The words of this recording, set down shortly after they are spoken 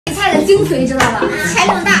这菜的精髓知道吧？菜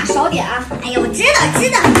量大，少点啊！哎呀，我知道，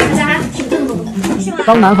大家还挺正宗的，是吗？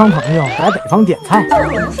当南方朋友来北方点菜，豆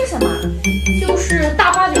蓉是什么？就是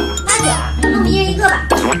大花卷。花卷，那我们一人一个吧，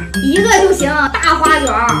一个就行。大花卷，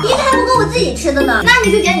一个还不够我自己吃的呢。那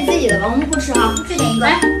你就点你自己的吧，我们不吃哈，就点一个。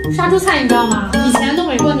哎，杀猪菜你知道吗？以前东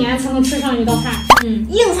北过年才能吃上一道菜。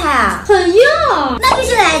硬菜啊，很硬。那必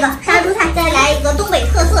须来一个杀猪菜，再来一个东北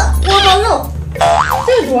特色锅包肉。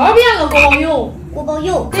这多少遍了，锅包肉？锅包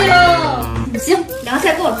肉。对了，行，两个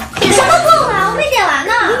菜够了。什么够了？我没点完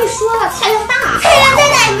呢。我跟你说了，菜量大，菜量再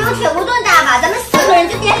大也没有铁锅炖大吧？咱们4个人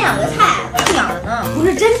就点2个菜，快点了呢。不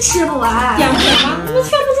是真吃不完，点不完，那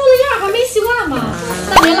劝不住的样还没习惯吗？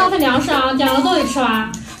那别浪费粮食啊，点了都得吃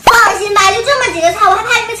完。放心吧，就这么几个菜，我还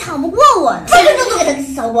怕你们抢不过我呢。分分钟都给他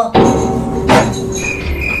扫光。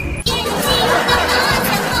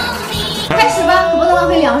开始吧，可不能浪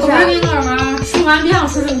费粮食。我这给你耳闻，吃完别想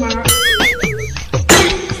出这个门。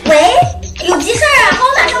喂，有急事啊，帮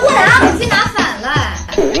我马上过来啊！手机拿反了。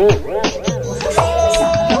我说声音那么小呢？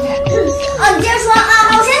啊，你接着说啊，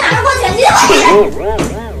我现在马上过去，你等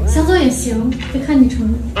想走也行，得看你成。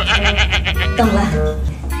懂了，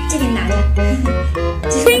这个你拿着。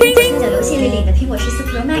这是下载游戏里领的苹果14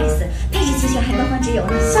 Pro Max， 配置齐全，还官方直邮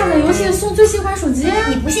呢。下载游戏送最新款手机。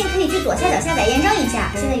你不信可以去左下角下载验证一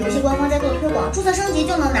下。现在游戏官方在做推广，注册升级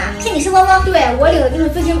就能拿。骗你是官方？对，我领的就是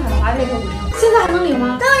最新款的华为客户。现在还能领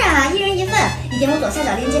吗？当然了，1人1份。你点我左下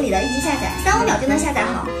角链接里的一级下载，3、5秒就能下载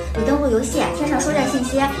好。你登录游戏，添上收站信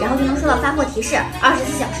息，然后就能收到发货提示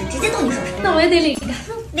，24小时直接到你手上。那我也得领一个。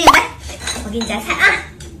领来，我给你夹菜啊。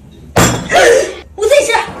我自己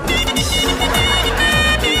吃。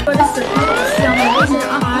我这水香的，我是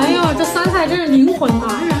啊。哎呦，这酸菜真是灵魂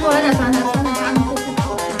啊！给我来点酸菜，酸菜加够。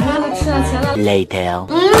妈的，吃了钱了。Later。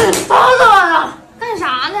吵死我了！干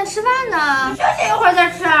啥呢？吃饭呢？休息一会儿再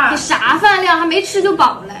吃。你啥饭量？还没吃就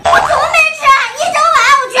饱了。我怎么没吃？一整碗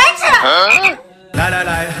我全吃。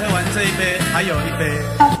来，喝完这一杯，还有一杯。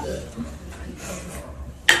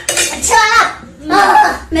吃完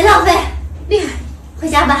了，没浪费，厉害。回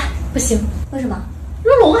家吧。不行，为什么？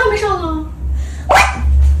肉龙还没上呢。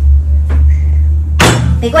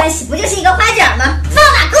没关系，不就是一个花卷吗？放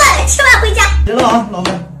哪过来，吃完回家。行了啊，老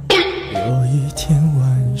板。有一天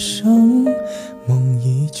晚上，梦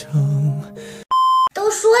一场。都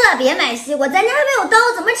说了别买西瓜，咱这还没有刀，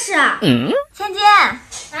怎么吃啊？芊芊啊，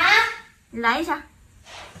你来一下。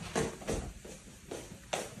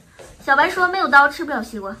小白说没有刀吃不了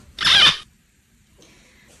西瓜。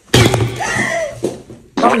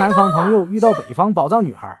当南方朋友遇到北方宝藏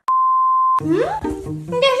女孩。电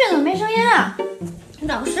视怎么没声音啊？你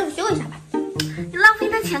找个师傅修一下吧。你浪费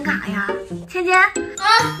那钱干啥呀？芊芊啊，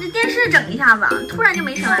你电视整一下子，突然就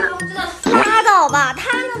没声了。我知道了。拉倒吧，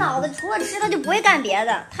他那脑子除了吃他就不会干别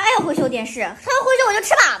的。他要会修电视，他要会修我就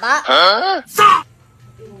吃粑粑。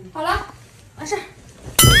好了，完事。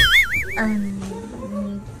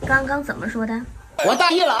你刚刚怎么说的？我大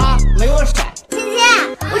意了啊，没我闪。芊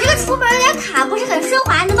芊，我这个出门有点卡，不是很顺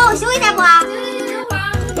滑，你能帮我修一下不？行。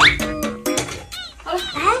好了，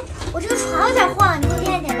哎，我这个床有点晃，你给我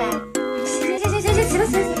垫一垫呗。行，起吧。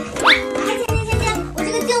哎，芊，我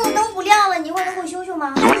这个镜子灯不亮了，你一会儿能给我修修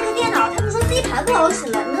吗？还有这个电脑，他们说 C 盘不好使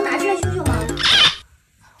了，你能拿出来修修吗？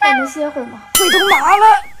我能歇会儿吗？腿都麻了。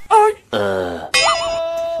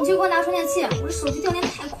你就给我拿充电器，我这手机掉电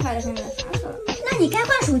太快了，现在烦死了。那你该换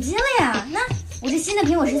手机了呀？那我这新的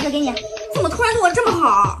苹果14给你。怎么突然对我这么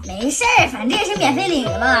好？没事儿，反正也是免费领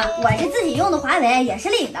的嘛。我这自己用的华为也是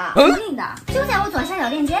领的，领的，就在我左下角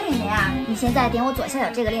链接领的呀。你现在点我左下角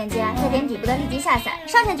这个链接，再点底部的立即下载，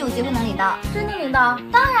上线就有机会能领到。真能领到？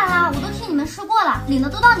当然啦，我都替你们试过了，领的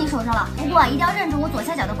都到你手上了。不过一定要认准我左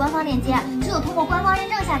下角的官方链接，只有通过官方认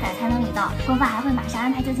证下载才能领到。官方还会马上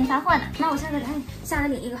安排就近发货呢。那我下来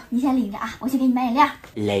领一个，你先领着啊，我去给你买饮料。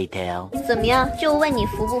Later。怎么样？就问你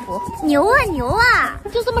服不服？牛啊！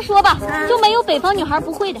就这么说吧，就没有北方女孩不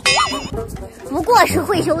会的。不过是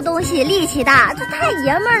会修东西，力气大，这太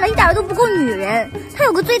爷们儿了，一点都不够女人。她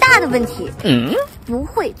有个最大的问题，不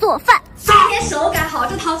会做饭。今天手感好，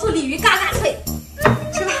这糖醋鲤鱼嘎嘎脆。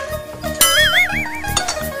吃吧。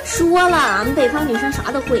说了，俺们北方女生啥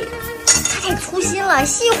都会。她太粗心了，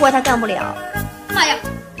细活她干不了。妈呀，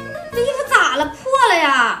这衣服咋了？破了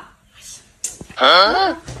呀！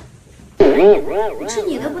我吃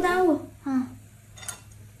你的不耽误。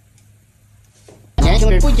年轻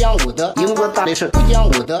人不讲武德，英国大力士不讲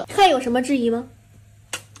武德。还有什么质疑吗？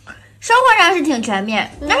生活上是挺全面，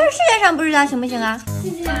但是事业上不知道行不行啊？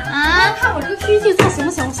芊芊啊，看我这个 PPT 做行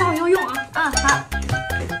不行？我下回要用啊。好。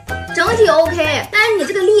整体 OK，但是你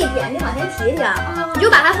这个立点得往前提提啊，你就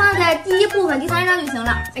把它放在第一部分第3张就行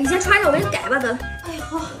了。你先穿着，我给你改吧得了。哎呀。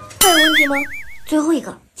好，还有问题吗？最后一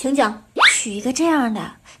个，请讲。娶一个这样的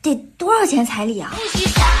得多少钱彩礼啊？一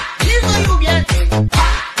左右边，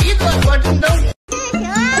一左左正正。行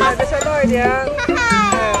啊，再多一点。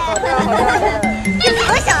哎，好的好的。这多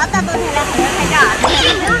小啊，大动态来好人拍照。厉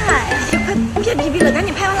害！快别逼逼了，赶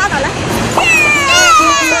紧拍完拉倒来。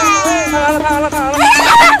拍完了。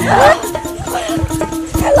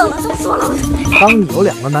太冷了，冻死我了。当你有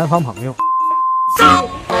2个南方朋友，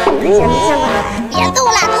别动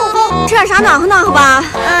了，透风。吃点啥暖和吧？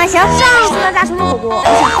行。上次咱家重庆火锅，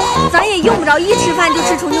咱也用不着一吃饭就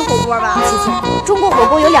吃重庆火锅吧？琪琪，中国火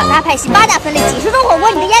锅有2大派系、8大分类，几十种火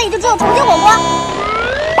锅，你的眼里就只有重庆火锅？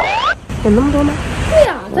有那么多吗？对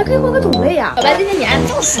呀，咱可以换个种类呀。小白今天撵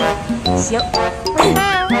就是。行。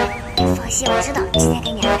放心，我知道，今天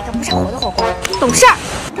给你来个不上火的火锅。懂事儿。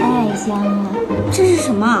太香了，这是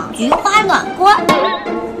什么？菊花暖锅。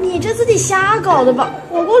你这自己瞎搞的吧？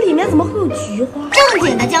火锅里面怎么会有菊花？正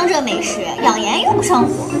经的江浙美食，养颜又不上火，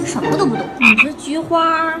什么都不懂。你这菊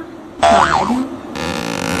花哪来的？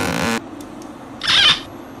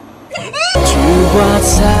菊花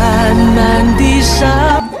残满地伤。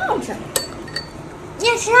你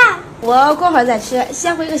也吃啊？我过会儿再吃，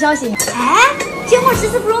先回个消息。哎，苹果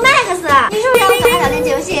14 Pro Max， 你是不是上次左下角链接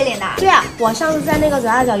游戏里领的？对啊，我上次在那个左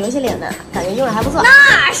下角游戏领的，感觉用着还不错。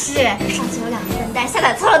那是，上次有2个笨蛋下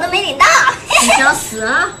载错了都没领到。你想死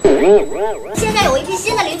啊？现在有一批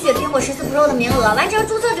新的领取苹果14 Pro 的名额，完成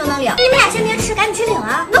注册就能领。你们俩先别吃，赶紧去领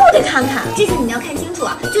啊！那我得看看。这次你们要看清楚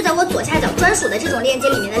啊！就在我左下角专属的这种链接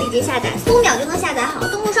里面的立即下载，5秒就能下载好，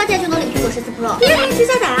动动双键就能领苹果14 Pro。立即去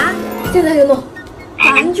下载啊！现在就弄。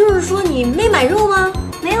咱就是说你没买肉吗？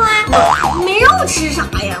没有啊，没肉吃啥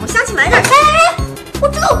呀？我下去买点。哎，我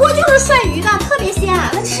这个锅就是涮鱼的，特别鲜。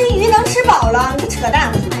那吃鱼能吃饱了？你扯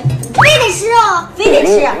淡！非得吃哦，非得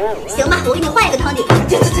吃。行吧，我给你换一个汤底。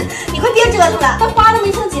这，你快别折腾了，这花都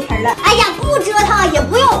没剩几盆了。哎呀，不折腾也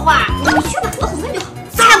不用花，你去吧，我很快就好。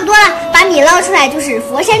差不多了，把米捞出来就是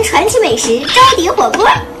佛山传奇美食招底火锅。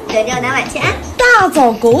得料拿碗钱。大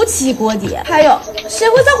枣枸杞锅底，还有谁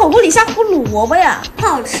会在火锅里下胡萝卜呀？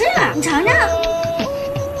好吃，你尝尝。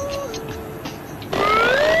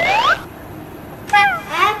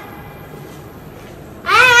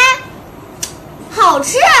哎，好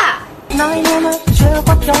吃。那夜呢，雪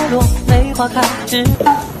花飘落，梅花开枝。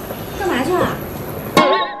干嘛去了？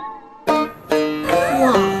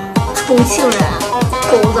哇，重庆人，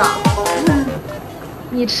狗子，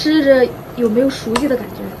你吃着有没有熟悉的感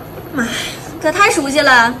觉？妈，可太熟悉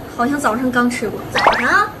了，好像早上刚吃过。早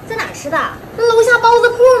上在哪吃的？楼下包子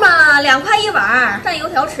铺嘛，2块1碗，蘸油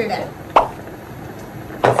条吃的。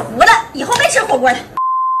服了，以后别吃火锅了。